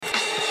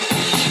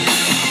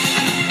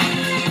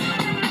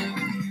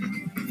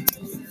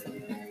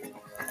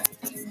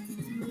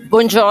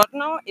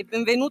Buongiorno e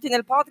benvenuti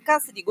nel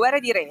podcast di Guerre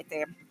di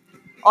Rete.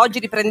 Oggi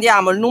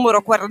riprendiamo il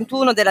numero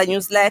 41 della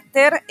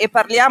newsletter e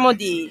parliamo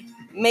di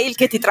mail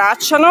che ti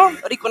tracciano,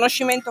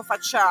 riconoscimento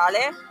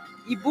facciale,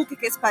 ebook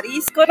che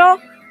spariscono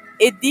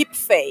e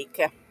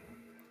deepfake.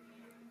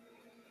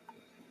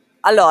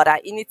 Allora,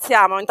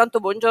 iniziamo,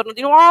 intanto buongiorno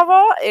di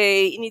nuovo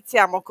e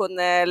iniziamo con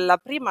il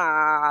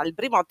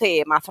primo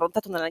tema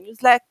affrontato nella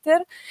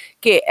newsletter,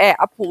 che è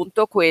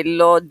appunto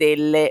quello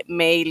delle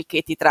mail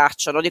che ti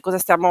tracciano. Di cosa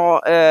stiamo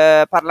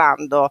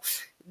parlando?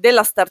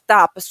 Della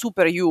startup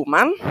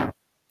Superhuman,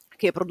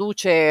 che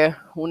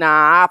produce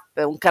una app,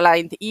 un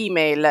client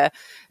email,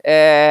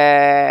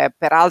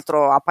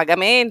 peraltro a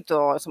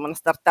pagamento, insomma una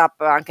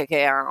startup anche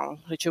che ha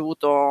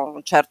ricevuto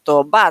un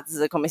certo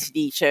buzz, come si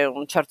dice,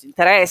 un certo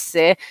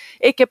interesse,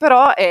 e che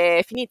però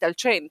è finita al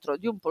centro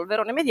di un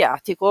polverone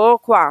mediatico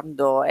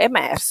quando è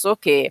emerso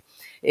che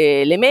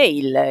le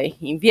mail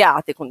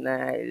inviate con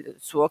il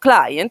suo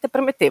client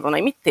permettevano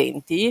ai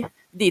emittenti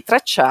di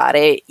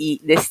tracciare i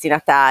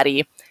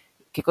destinatari.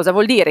 Che cosa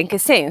vuol dire? In che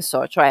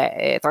senso?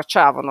 Cioè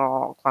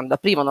tracciavano quando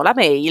aprivano la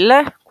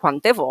mail,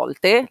 quante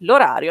volte,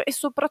 l'orario e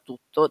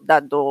soprattutto da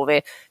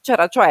dove.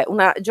 C'era cioè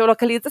una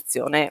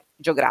geolocalizzazione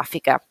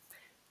geografica.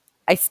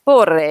 A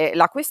esporre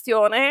la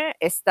questione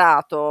è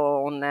stato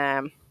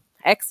un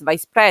ex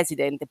vice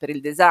president per il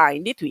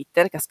design di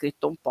Twitter che ha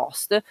scritto un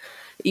post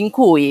in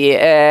cui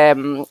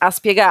ha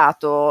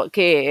spiegato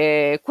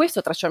che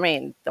questo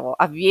tracciamento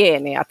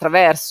avviene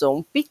attraverso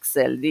un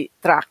pixel di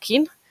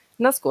tracking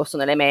nascosto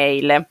nelle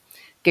mail.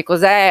 Che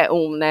cos'è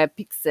un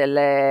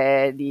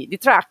pixel di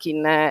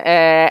tracking?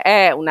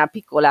 È una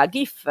piccola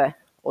GIF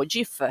o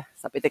GIF,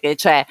 sapete che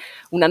c'è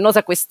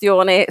un'annosa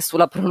questione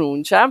sulla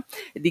pronuncia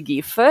di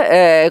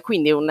GIF,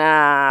 quindi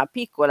una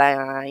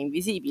piccola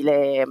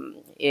invisibile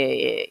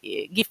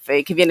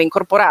GIF che viene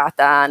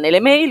incorporata nelle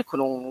mail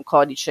con un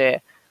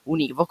codice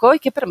univoco e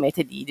che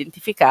permette di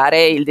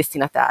identificare il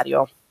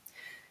destinatario.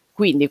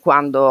 Quindi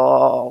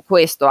quando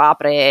questo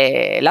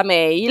apre la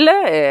mail,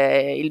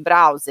 il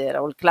browser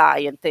o il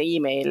client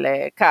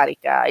email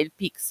carica il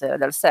pixel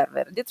dal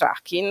server di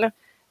tracking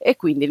e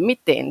quindi il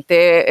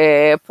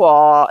mittente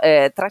può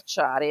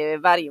tracciare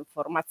varie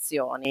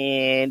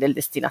informazioni del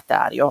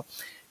destinatario.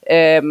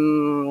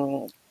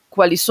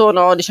 Quali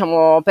sono,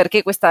 diciamo,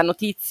 perché questa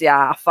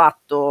notizia ha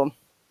fatto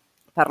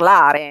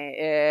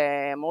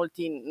parlare?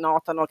 Molti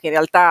notano che in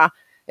realtà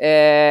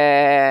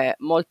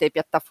molte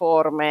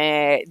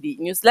piattaforme di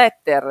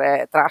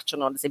newsletter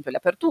tracciano ad esempio le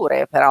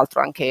aperture,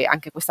 peraltro anche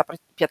questa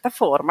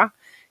piattaforma,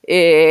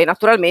 e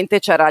naturalmente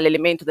c'era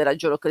l'elemento della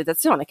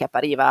geolocalizzazione che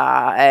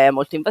appariva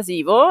molto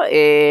invasivo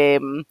e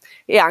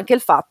anche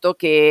il fatto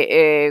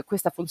che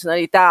questa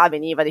funzionalità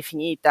veniva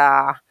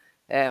definita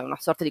una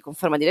sorta di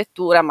conferma di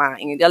lettura, ma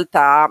in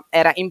realtà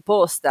era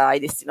imposta ai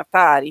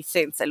destinatari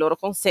senza il loro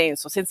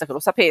consenso, senza che lo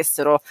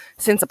sapessero,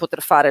 senza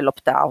poter fare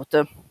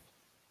l'opt-out.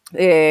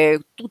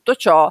 Tutto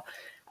ciò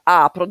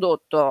ha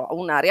prodotto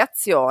una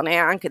reazione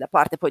anche da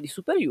parte poi di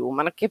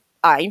Superhuman, che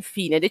ha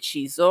infine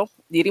deciso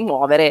di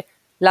rimuovere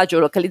la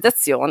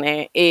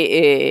geolocalizzazione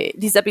e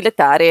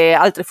disabilitare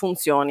altre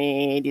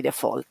funzioni di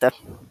default.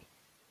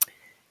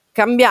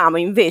 Cambiamo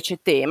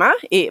invece tema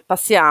e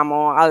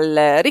passiamo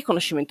al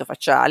riconoscimento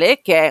facciale,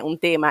 che è un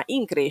tema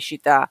in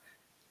crescita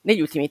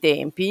negli ultimi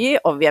tempi.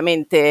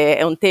 Ovviamente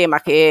è un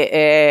tema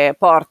che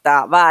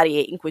porta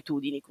varie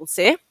inquietudini con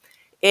sé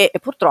e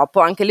purtroppo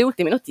anche le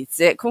ultime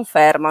notizie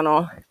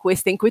confermano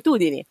queste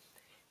inquietudini.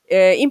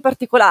 In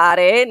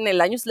particolare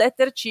nella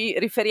newsletter ci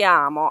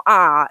riferiamo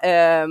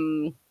a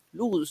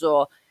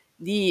l'uso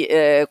di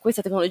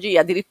questa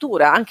tecnologia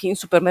addirittura anche in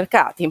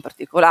supermercati, in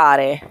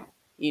particolare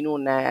in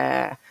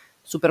un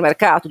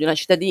supermercato di una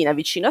cittadina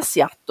vicino a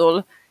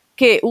Seattle,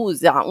 che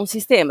usa un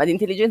sistema di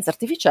intelligenza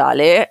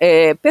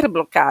artificiale per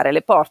bloccare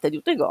le porte di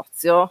un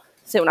negozio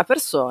se una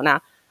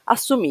persona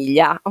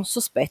assomiglia a un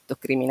sospetto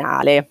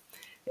criminale.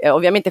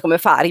 Ovviamente come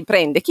fa?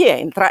 Riprende chi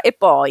entra e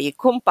poi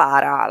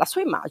compara la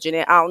sua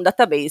immagine a un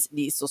database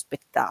di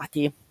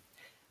sospettati.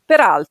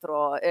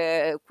 Peraltro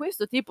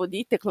questo tipo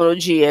di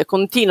tecnologie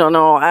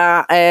continuano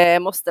a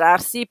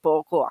mostrarsi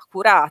poco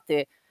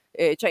accurate.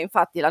 C'è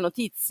infatti la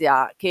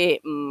notizia che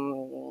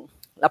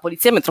la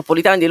Polizia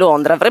Metropolitana di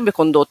Londra avrebbe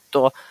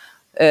condotto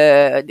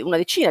una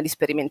decina di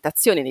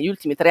sperimentazioni negli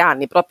ultimi 3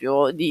 anni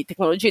proprio di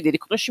tecnologie di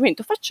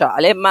riconoscimento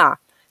facciale, ma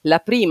la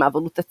prima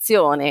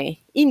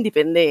valutazione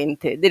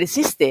indipendente del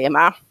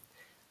sistema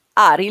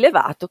ha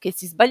rilevato che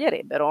si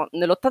sbaglierebbero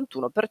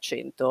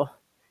nell'81%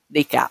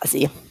 dei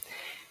casi.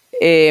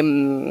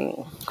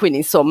 Quindi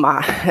insomma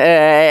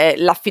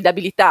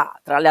l'affidabilità,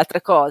 tra le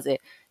altre cose,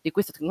 di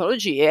queste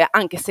tecnologie,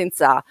 anche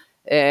senza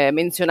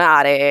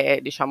menzionare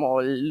diciamo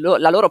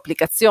la loro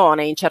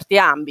applicazione in certi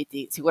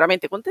ambiti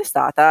sicuramente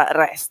contestata,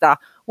 resta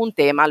un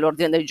tema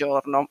all'ordine del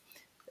giorno.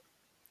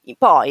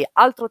 Poi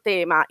altro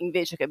tema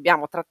invece che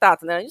abbiamo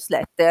trattato nella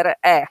newsletter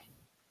è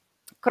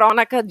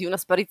cronaca di una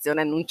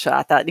sparizione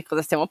annunciata. Di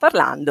cosa stiamo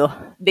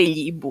parlando?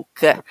 Degli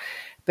ebook,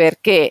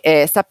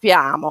 perché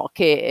sappiamo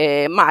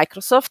che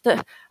Microsoft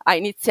ha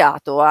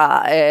iniziato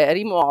a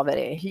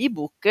rimuovere gli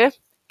ebook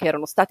che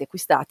erano stati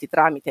acquistati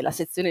tramite la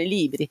sezione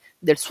libri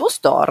del suo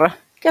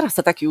store, che era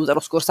stata chiusa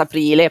lo scorso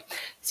aprile.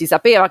 Si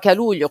sapeva che a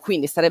luglio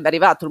quindi sarebbe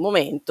arrivato il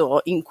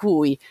momento in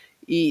cui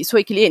i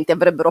suoi clienti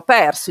avrebbero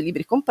perso i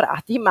libri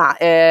comprati, ma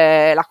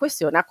la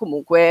questione ha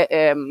comunque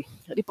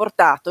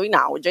riportato in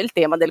auge il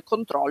tema del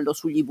controllo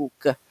sugli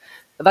ebook.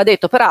 Va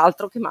detto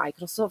peraltro che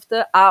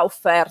Microsoft ha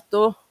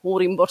offerto un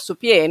rimborso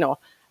pieno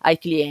ai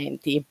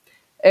clienti.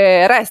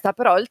 Resta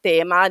però il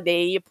tema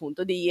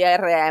appunto, degli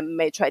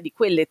IRM, cioè di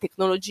quelle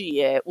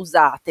tecnologie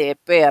usate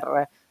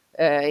per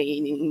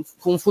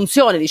con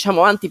funzione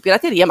diciamo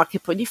antipirateria, ma che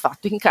poi di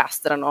fatto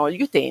incastrano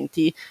gli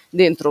utenti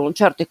dentro un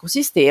certo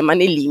ecosistema,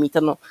 ne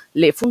limitano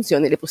le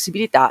funzioni e le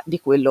possibilità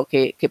di quello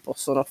che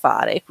possono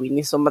fare. E quindi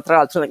insomma, tra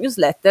l'altro nella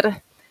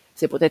newsletter,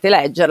 se potete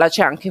leggerla,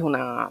 c'è anche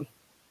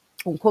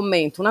un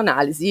commento,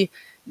 un'analisi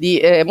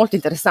molto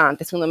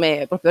interessante secondo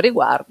me proprio a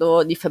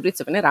riguardo di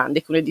Fabrizio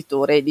Venerandi, che è un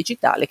editore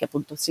digitale che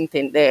appunto si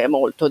intende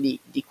molto di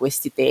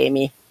questi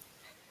temi.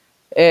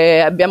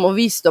 Abbiamo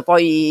visto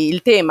poi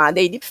il tema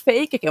dei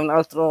deepfake, che è un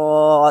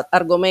altro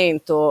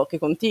argomento che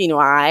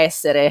continua a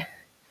essere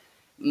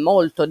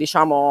molto,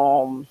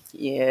 diciamo,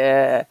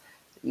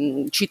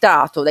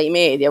 citato dai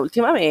media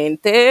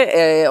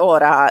ultimamente.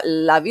 Ora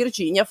la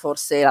Virginia,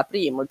 forse il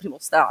primo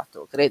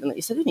stato, credo,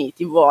 negli Stati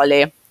Uniti,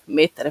 vuole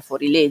mettere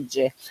fuori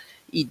legge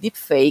i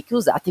deepfake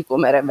usati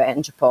come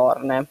revenge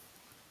porn.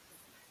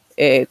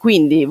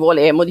 Quindi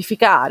vuole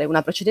modificare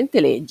una precedente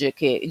legge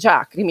che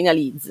già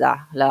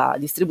criminalizza la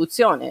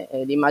distribuzione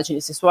di immagini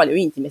sessuali o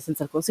intime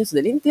senza il consenso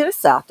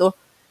dell'interessato,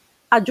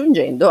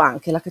 aggiungendo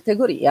anche la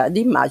categoria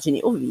di immagini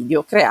o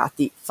video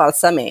creati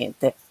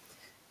falsamente.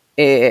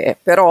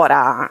 Per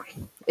ora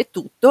è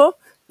tutto,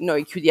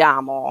 noi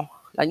chiudiamo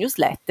la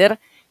newsletter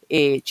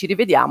e ci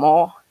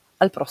rivediamo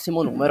al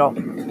prossimo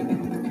numero.